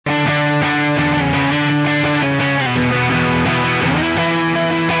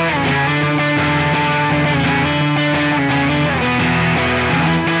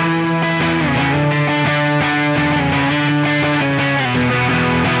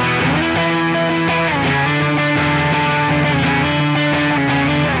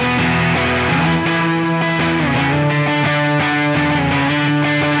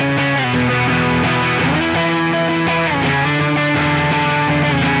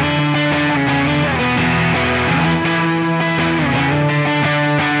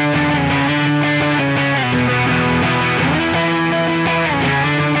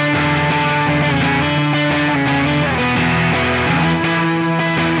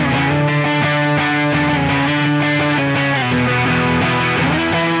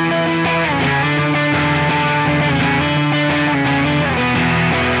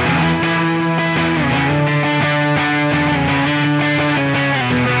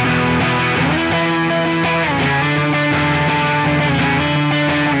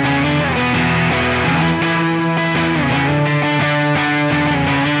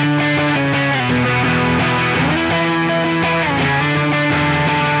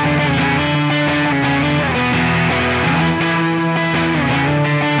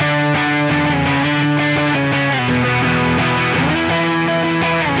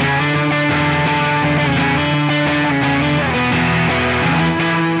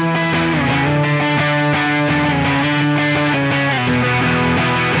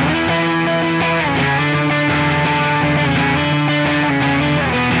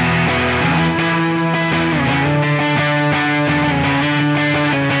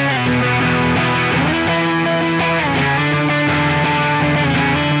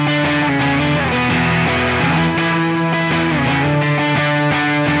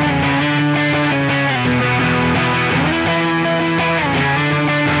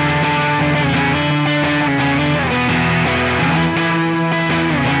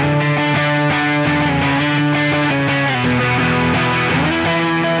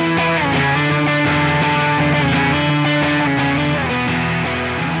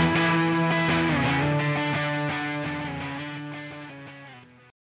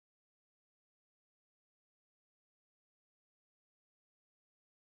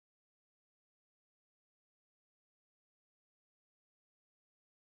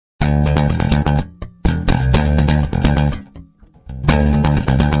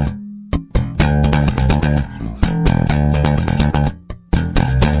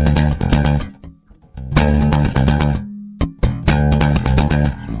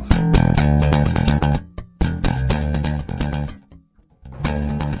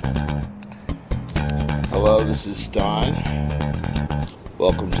is Don.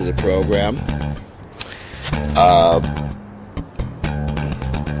 Welcome to the program.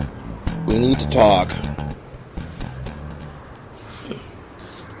 We need to talk.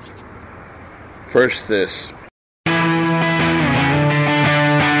 First, this.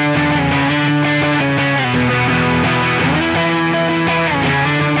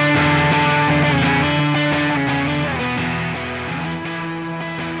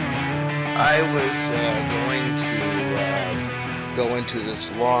 I was go into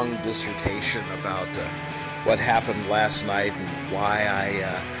this long dissertation about what happened last night and why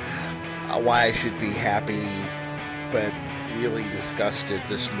I should be happy, but really disgusted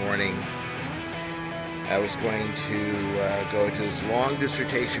this morning. I was going to go into this long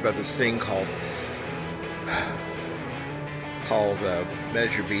dissertation about this thing called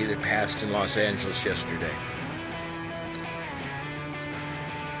Measure B that passed in Los Angeles yesterday.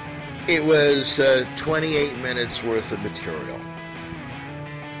 It was 28 minutes worth of material.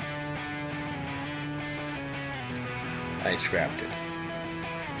 I scrapped it.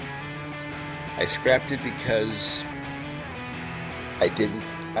 I scrapped it because I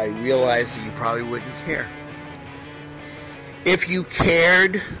realized that you probably wouldn't care. If you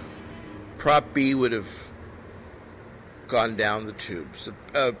cared, Prop B would have gone down the tubes.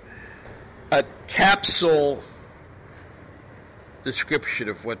 A capsule description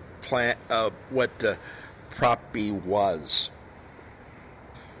of what Prop B was.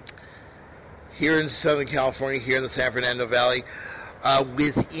 Here in Southern California, here in the San Fernando Valley,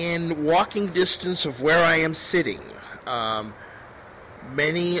 within walking distance of where I am sitting,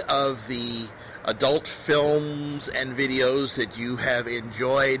 many of the adult films and videos that you have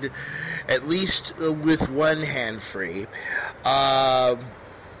enjoyed, at least with one hand free, are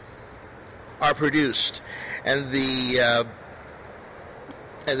produced. And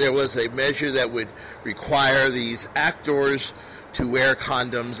there was a measure that would require these actors to wear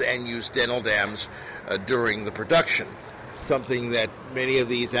condoms and use dental dams during the production, something that many of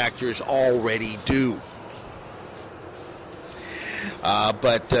these actors already do.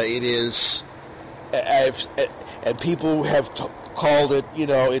 But it is, and people have called it,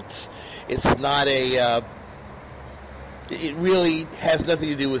 it's not a, it really has nothing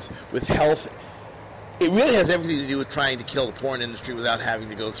to do with health. It really has everything to do with trying to kill the porn industry without having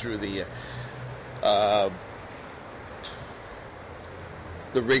to go through the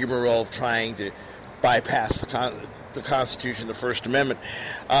rigmarole of trying to bypass the Constitution, the First Amendment.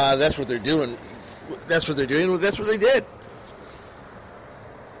 That's what they're doing. That's what they're doing. That's what they did.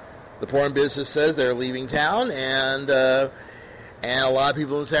 The porn business says they're leaving town, and a lot of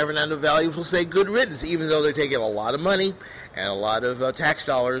people in the San Fernando Valley will say good riddance, even though they're taking a lot of money and a lot of tax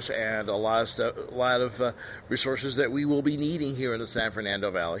dollars and a lot of resources that we will be needing here in the San Fernando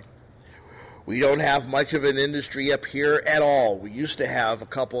Valley. We don't have much of an industry up here at all. We used to have a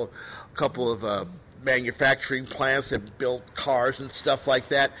couple of manufacturing plants that built cars and stuff like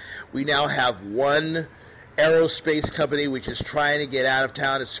that. We now have one aerospace company which is trying to get out of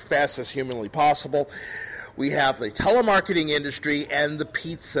town as fast as humanly possible. We have the telemarketing industry and the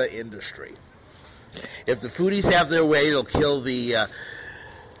pizza industry. If the foodies have their way, they'll kill the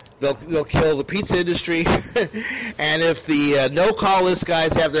pizza industry, and if the no-call list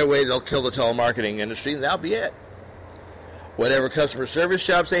guys have their way, they'll kill the telemarketing industry, and that'll be it. Whatever customer service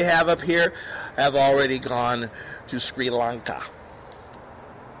jobs they have up here have already gone to Sri Lanka.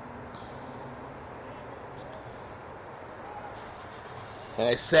 And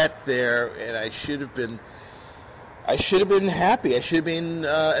I sat there, and I should have been happy. I should have been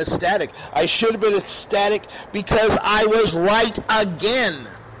ecstatic. I should have been ecstatic because I was right again.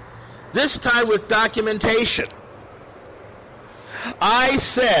 This time with documentation. I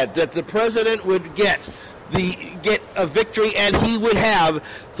said that the president would get a victory and he would have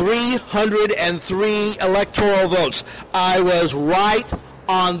 303 electoral votes. I was right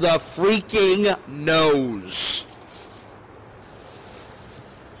on the freaking nose.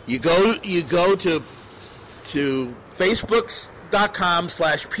 You go to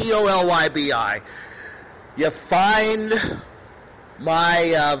Facebook.com/POLYBI. You find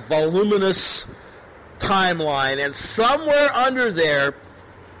my voluminous timeline, and somewhere under there,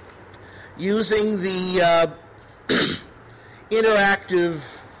 using the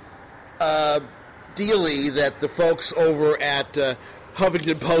interactive dealie that the folks over at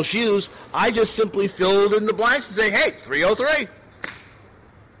Huffington Post use, I just simply filled in the blanks and say, hey, 303.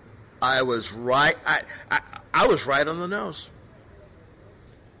 I was right. I was right on the nose.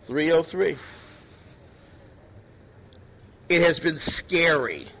 303. It has been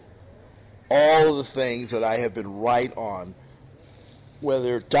scary. All of the things that I have been right on,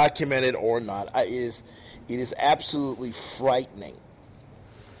 whether documented or not, it It is absolutely frightening,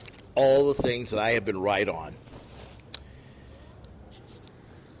 all the things that I have been right on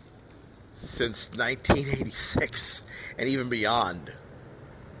since 1986 and even beyond.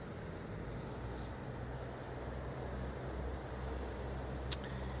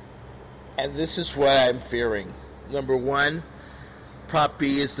 And this is what I'm fearing. Number one, Prop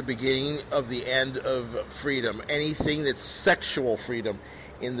B is the beginning of the end of freedom. Anything that's sexual freedom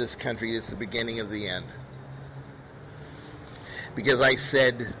in this country is the beginning of the end. Because I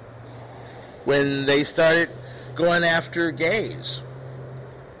said, when they started going after gays,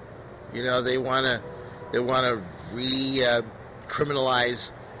 you know, they want to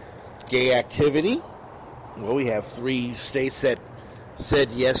criminalize gay activity. Well, we have 3 states that said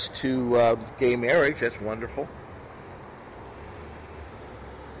yes to gay marriage. That's wonderful.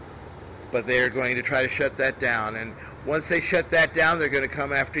 But they're going to try to shut that down. And once they shut that down, they're going to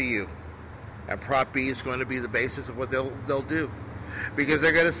come after you. And Prop B is going to be the basis of what they'll do. Because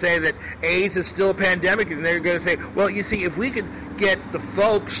they're going to say that AIDS is still a pandemic, and they're going to say, well, you see, if we could get the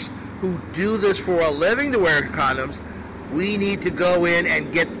folks who do this for a living to wear condoms, we need to go in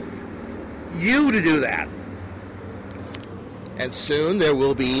and get you to do that. And soon there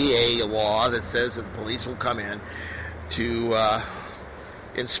will be a law that says that the police will come in to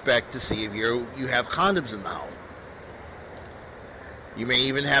inspect to see if you have condoms in the home. You may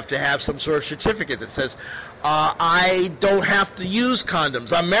even have to have some sort of certificate that says, I don't have to use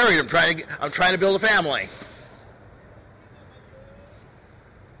condoms. I'm married. I'm trying to build a family.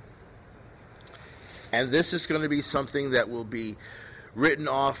 And this is going to be something that will be written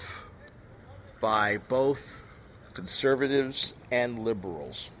off by both conservatives and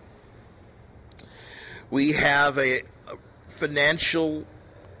liberals. We have a financial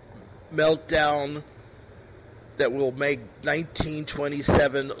meltdown that will make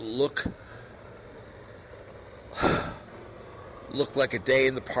 1927 look like a day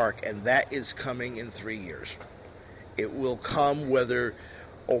in the park, and that is coming in 3 years. It will come whether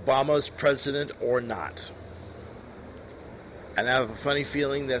Obama's president or not. And I have a funny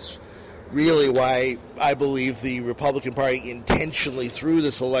feeling that's really why I believe the Republican Party intentionally threw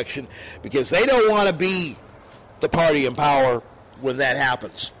this election, because they don't want to be the party in power when that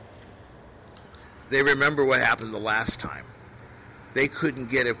happens. They remember what happened the last time. They couldn't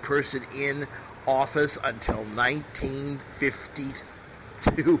get a person in office until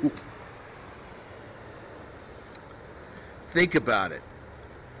 1952. Think about it.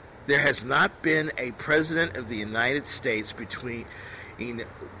 There has not been a president of the United States between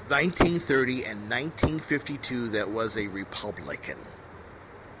 1930 and 1952 that was a Republican.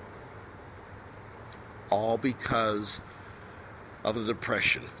 All because of the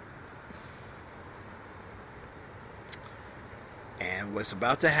Depression. And what's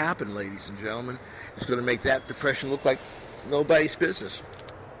about to happen, ladies and gentlemen, is going to make that Depression look like nobody's business.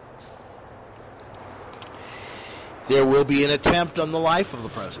 There will be an attempt on the life of the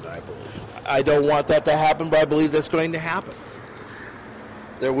president, I believe. I don't want that to happen, but I believe that's going to happen.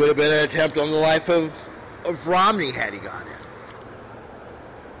 There would have been an attempt on the life of Romney had he gone in.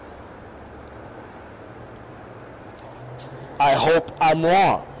 I hope I'm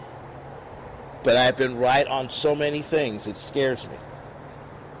wrong. But I've been right on so many things, it scares me.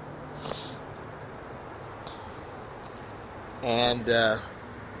 And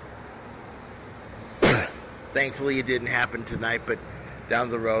thankfully it didn't happen tonight, but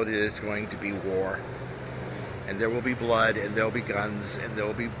down the road it is going to be war. And there will be blood, and there will be guns, and there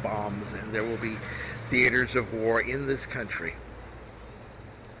will be bombs, and there will be theaters of war in this country.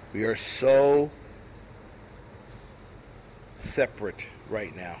 We are so separate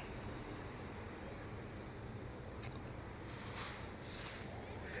right now.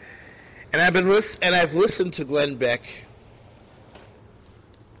 And I've listened to Glenn Beck.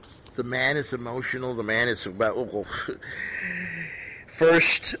 The man is emotional. The man is about.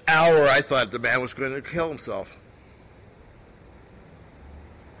 First hour, I thought the man was going to kill himself.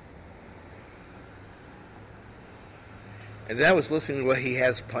 And then I was listening to what he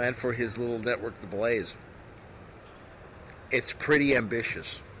has planned for his little network, The Blaze. It's pretty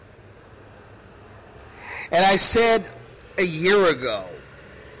ambitious. And I said a year ago,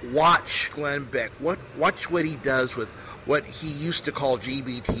 watch Glenn Beck. Watch what he does with what he used to call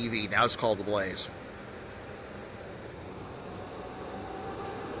GBTV. Now it's called The Blaze.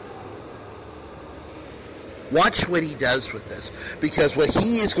 Watch what he does with this. Because what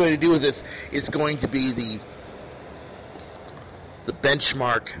he is going to do with this is going to be the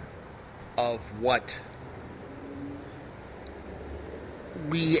benchmark of what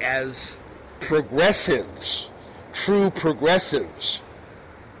we as progressives, true progressives,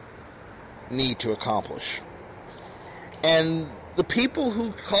 need to accomplish. And the people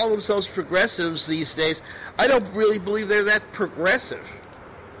who call themselves progressives these days, I don't really believe they're that progressive.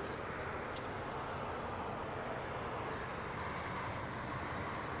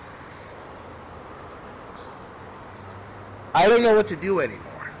 I don't know what to do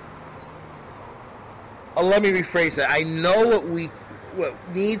anymore. Let me rephrase that. I know what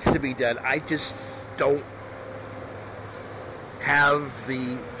needs to be done. I just don't have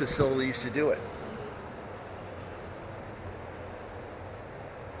the facilities to do it.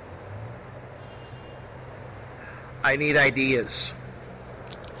 I need ideas.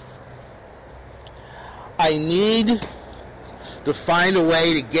 I need to find a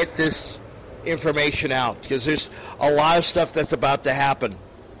way to get this information out, because there's a lot of stuff that's about to happen.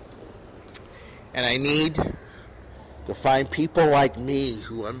 And I need to find people like me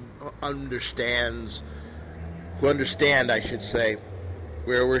who understand, I should say,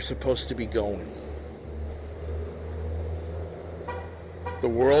 where we're supposed to be going. The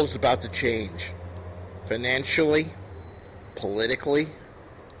world's about to change. Financially, politically,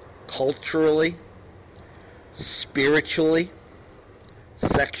 culturally, spiritually,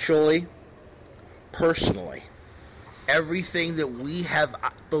 sexually, personally. Everything that we have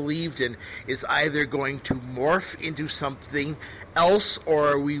believed in is either going to morph into something else,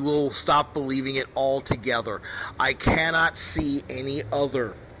 or we will stop believing it altogether. I cannot see any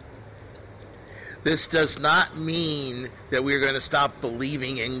other. This does not mean that we're going to stop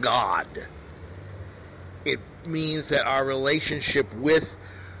believing in God. It means that our relationship with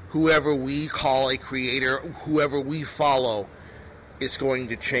whoever we call a creator, whoever we follow, is going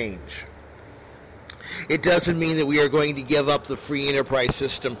to change. It doesn't mean that we are going to give up the free enterprise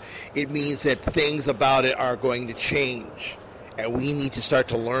system. It means that things about it are going to change, and we need to start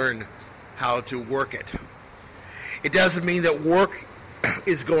to learn how to work it. It doesn't mean that work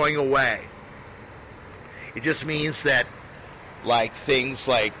is going away. It just means that, like, things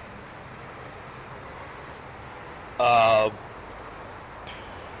like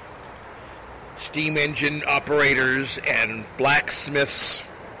steam engine operators and blacksmiths,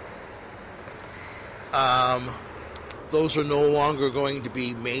 those are no longer going to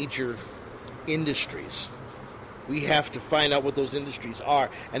be major industries. We have to find out what those industries are,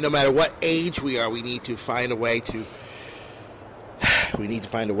 and no matter what age we are, we need to find a way to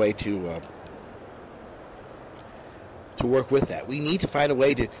work with that. We need to find a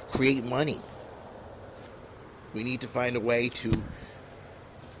way to create money. We need to find a way to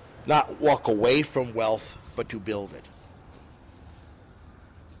not walk away from wealth, but to build it.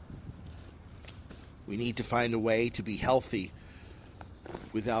 We need to find a way to be healthy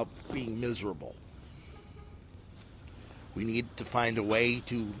without being miserable. We need to find a way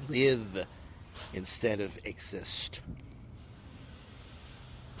to live instead of exist.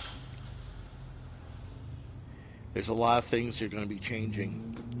 There's a lot of things that are going to be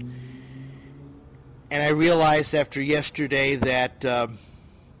changing. And I realized after yesterday that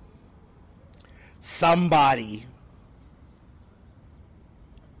somebody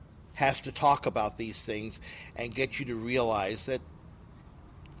has to talk about these things and get you to realize that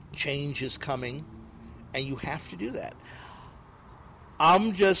change is coming, and you have to do that.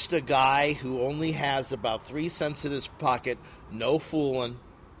 I'm just a guy who only has about 3 cents in his pocket, no fooling,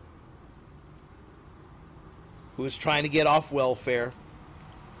 who is trying to get off welfare,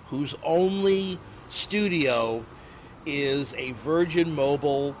 whose only studio is a Virgin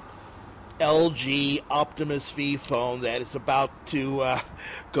Mobile LG Optimus V phone that is about to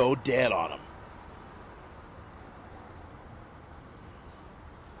go dead on him.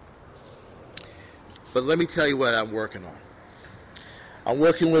 But let me tell you what I'm working on. I'm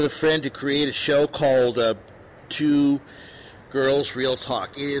working with a friend to create a show called Two Girls Real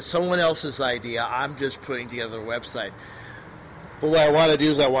Talk. It is someone else's idea. I'm just putting together a website. But what I want to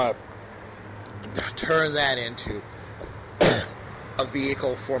do is I want to turn that into a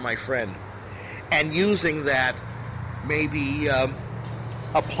vehicle for my friend. And using that, maybe a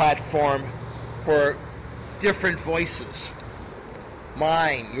platform for different voices.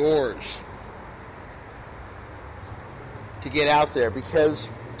 Mine, yours. To get out there, because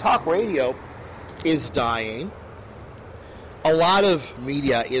talk radio is dying. A lot of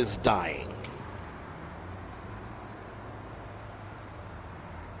media is dying.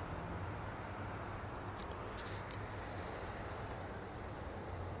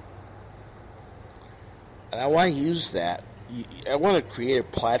 And I want to use that. I want to create a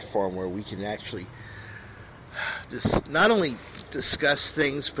platform where we can actually just not only discuss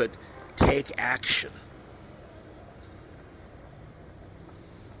things, but take action.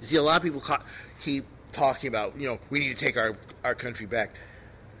 You see, a lot of people keep talking about, we need to take our country back.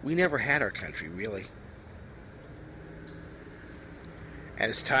 We never had our country, really. And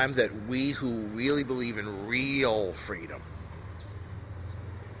it's time that we who really believe in real freedom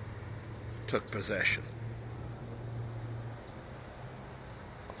took possession.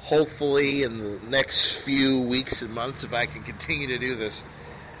 Hopefully, in the next few weeks and months, if I can continue to do this,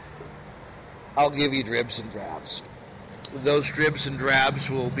 I'll give you dribs and drabs. Those dribs and drabs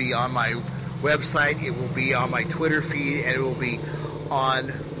will be on my website, it will be on my Twitter feed, and it will be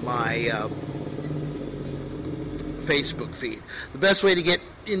on my Facebook feed. The best way to get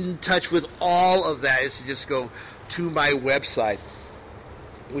in touch with all of that is to just go to my website,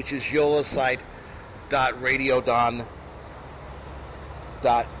 which is yolasite.radiodon.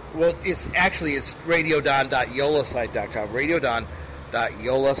 Well, it's radiodon.yolasite.com.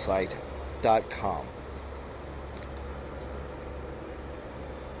 Radiodon.yolasite.com.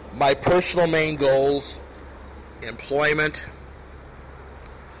 My personal main goals: employment,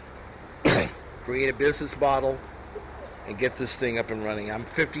 create a business model, and get this thing up and running. I'm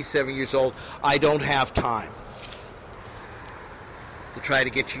 57 years old. I don't have time to try to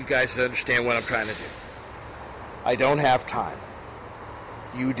get you guys to understand what I'm trying to do. I don't have time.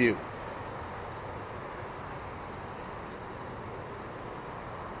 You do.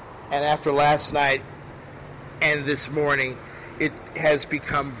 And after last night and this morning, it has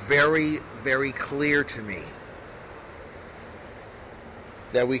become very, very clear to me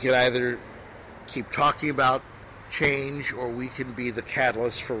that we can either keep talking about change or we can be the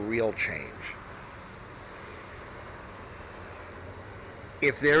catalyst for real change.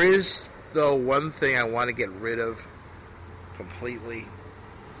 If there is, though, one thing I want to get rid of completely,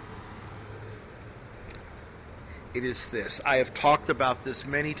 it is this. I have talked about this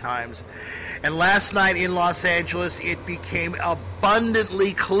many times, and last night in Los Angeles, it became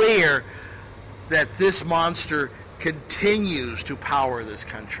abundantly clear that this monster continues to power this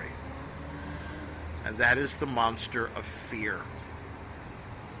country. And that is the monster of fear.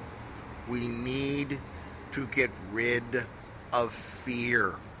 We need to get rid of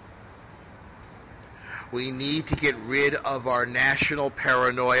fear. We need to get rid of our national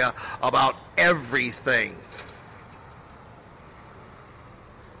paranoia about everything.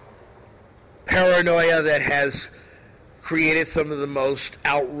 Paranoia that has created some of the most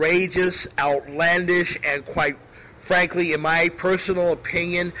outrageous, outlandish, and quite frankly, in my personal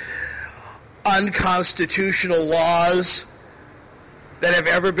opinion, unconstitutional laws that have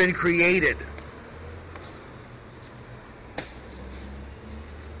ever been created.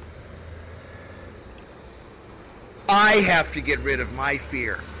 I have to get rid of my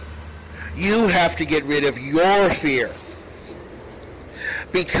fear. You have to get rid of your fear.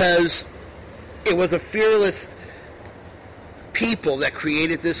 Because it was a fearless people that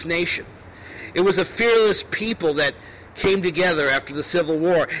created this nation. It was a fearless people that came together after the Civil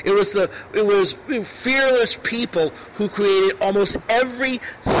War. It was fearless people who created almost every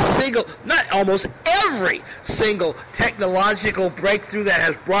single technological breakthrough that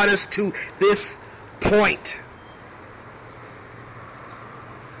has brought us to this point.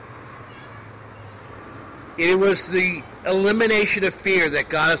 It was the elimination of fear that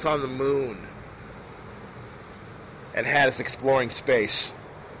got us on the moon and had us exploring space.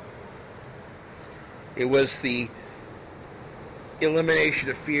 It was the elimination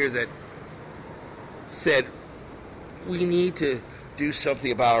of fear that said we need to do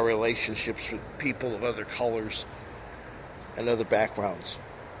something about our relationships with people of other colors and other backgrounds.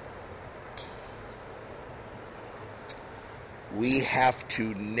 We have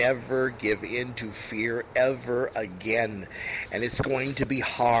to never give in to fear ever again. And it's going to be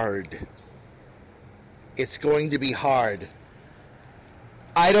hard. It's going to be hard.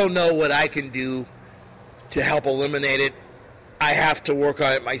 I don't know what I can do to help eliminate it. I have to work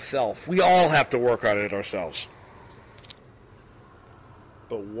on it myself. We all have to work on it ourselves.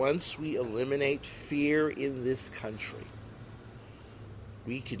 But once we eliminate fear in this country,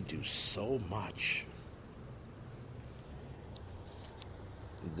 we can do so much.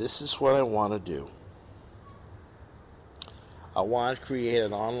 This is what I want to do. I want to create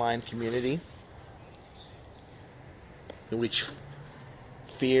an online community in which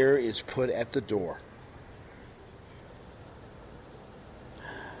fear is put at the door.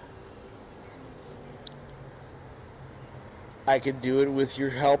 I can do it with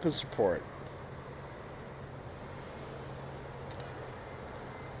your help and support.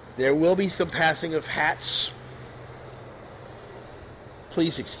 There will be some passing of hats.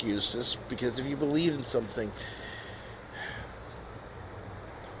 Please excuse this, because if you believe in something,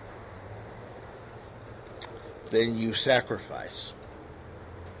 then you sacrifice.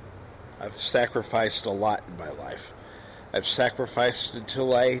 I've sacrificed a lot in my life. I've sacrificed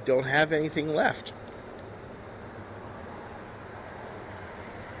until I don't have anything left.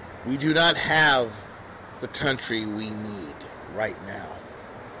 We do not have the country we need right now.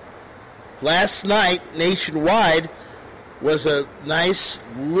 Last night, nationwide, was a nice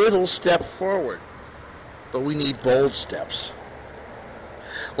little step forward, but we need bold steps.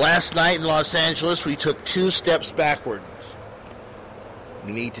 Last night in Los Angeles, we took 2 steps backwards.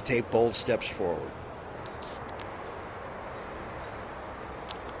 We need to take bold steps forward.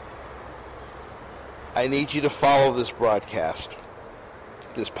 I need you to follow this broadcast,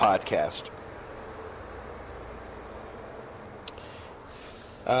 this podcast.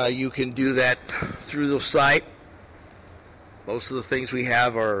 You can do that through the site. Most of the things we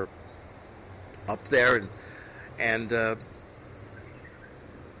have are up there and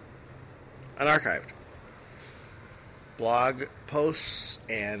archived. Blog posts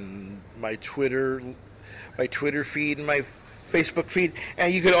and my Twitter feed and my Facebook feed,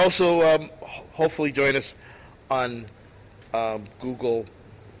 and you can also hopefully join us on Google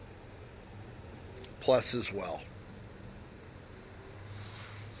Plus as well.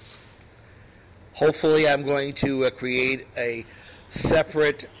 Hopefully I'm going to create a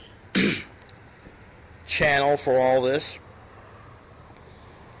separate channel for all this.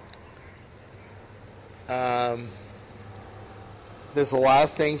 There's a lot of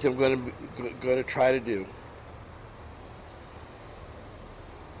things I'm going to try to do.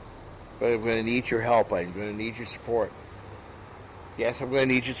 But I'm going to need your help. I'm going to need your support. Yes, I'm going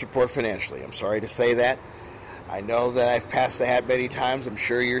to need your support financially. I'm sorry to say that. I know that I've passed the hat many times. I'm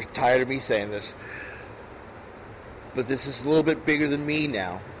sure you're tired of me saying this. But this is a little bit bigger than me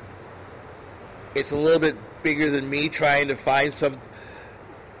now. It's a little bit bigger than me trying to find some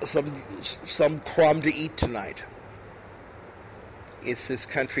crumb to eat tonight. It's this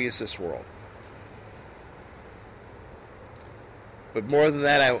country, it's this world. But more than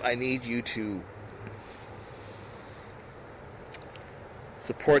that, I need you to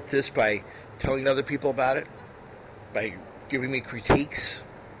support this by telling other people about it, by giving me critiques,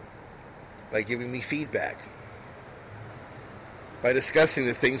 by giving me feedback, by discussing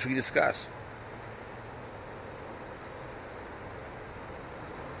the things we discuss.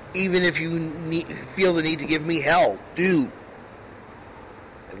 Even if you feel the need to give me hell, do.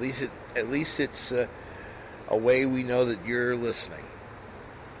 At least it's a way we know that you're listening.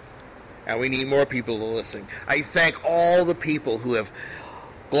 And we need more people to listen. I thank all the people who have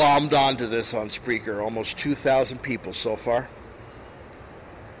glommed onto this on Spreaker. Almost 2,000 people so far.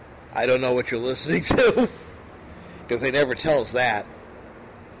 I don't know what you're listening to, because they never tell us that.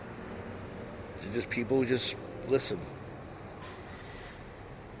 They're just people who just listen.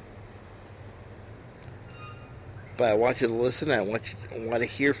 But I want you to listen. I want to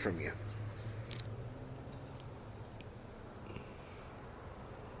hear from you.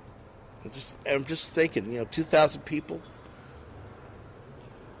 I'm just thinking, 2,000 people,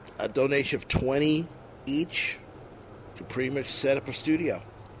 a donation of 20 each to pretty much set up a studio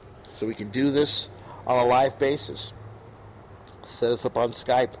so we can do this on a live basis. Set us up on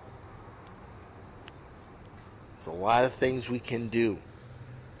Skype. There's a lot of things we can do.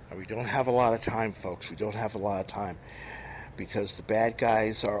 And we don't have a lot of time, folks. We don't have a lot of time because the bad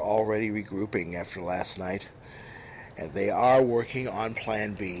guys are already regrouping after last night, and they are working on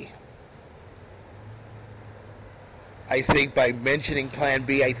Plan B. I think by mentioning Plan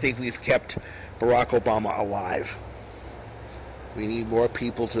B, I think we've kept Barack Obama alive. We need more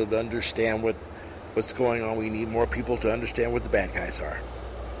people to understand what's going on. We need more people to understand what the bad guys are.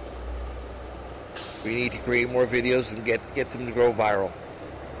 We need to create more videos and get them to go viral.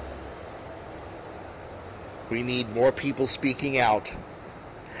 We need more people speaking out.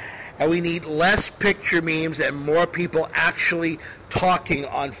 And we need less picture memes and more people actually talking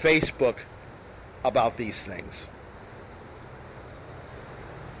on Facebook about these things.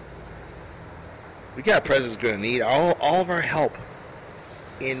 We got a president who's going to need all of our help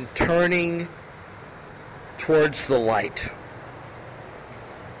in turning towards the light.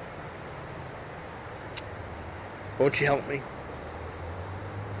 Won't you help me?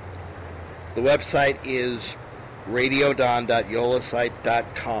 The website is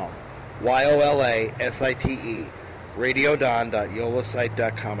radiodon.yolasite.com. YOLASITE.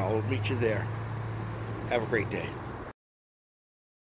 Radiodon.yolasite.com. I'll meet you there. Have a great day.